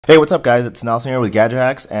Hey, what's up guys? It's Nelson here with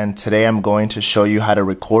Gadget, and today I'm going to show you how to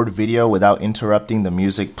record video without interrupting the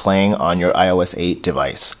music playing on your iOS 8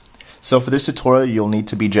 device. So for this tutorial, you'll need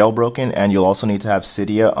to be jailbroken and you'll also need to have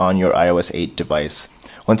Cydia on your iOS 8 device.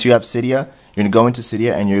 Once you have Cydia, you're going to go into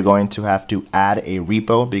Cydia and you're going to have to add a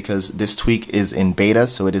repo because this tweak is in beta,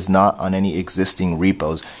 so it is not on any existing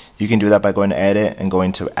repos. You can do that by going to Edit and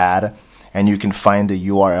going to Add, and you can find the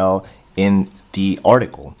URL in the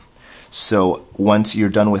article. So once you're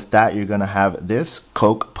done with that, you're going to have this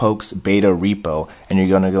Coke Pokes Beta repo, and you're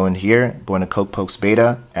going to go in here, go into Coke Pokes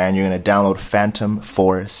Beta, and you're going to download Phantom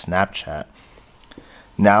for Snapchat.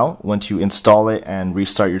 Now, once you install it and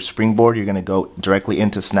restart your Springboard, you're going to go directly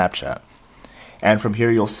into Snapchat. And from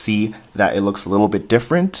here, you'll see that it looks a little bit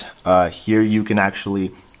different. Here you can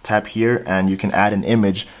actually tap here and you can add an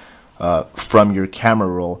image from your camera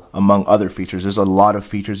roll, among other features. There's a lot of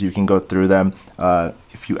features, you can go through them.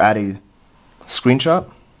 If you add a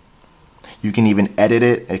screenshot, you can even edit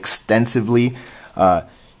it extensively.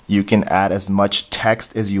 You can add as much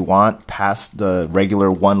text as you want past the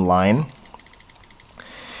regular one line.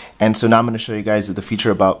 And so now I'm going to show you guys the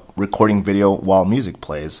feature about recording video while music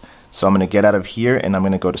plays. So I'm going to get out of here and I'm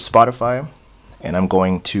going to go to Spotify, and I'm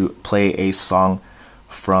going to play a song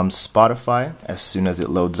from Spotify as soon as it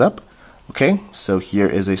loads up. Okay, so here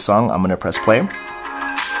is a song. I'm going to press play. And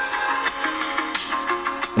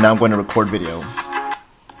now I'm going to record video.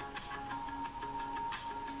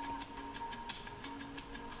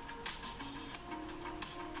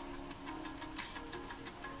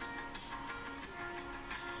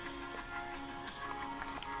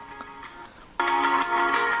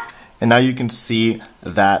 And now you can see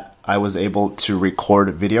that I was able to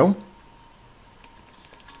record video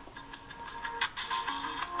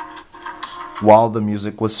while the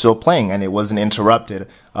music was still playing and it wasn't interrupted.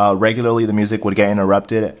 Regularly the music would get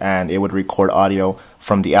interrupted and it would record audio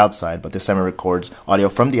from the outside, but this time it records audio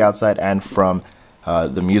from the outside and from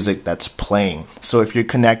the music that's playing. So if you're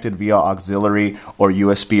connected via auxiliary or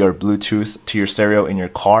USB or Bluetooth to your stereo in your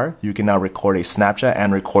car, you can now record a Snapchat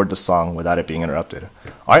and record the song without it being interrupted.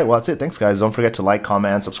 Alright, well that's it. Thanks guys. Don't forget to like,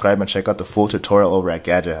 comment, and subscribe, and check out the full tutorial over at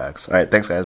Gadget Hacks. Alright, thanks guys.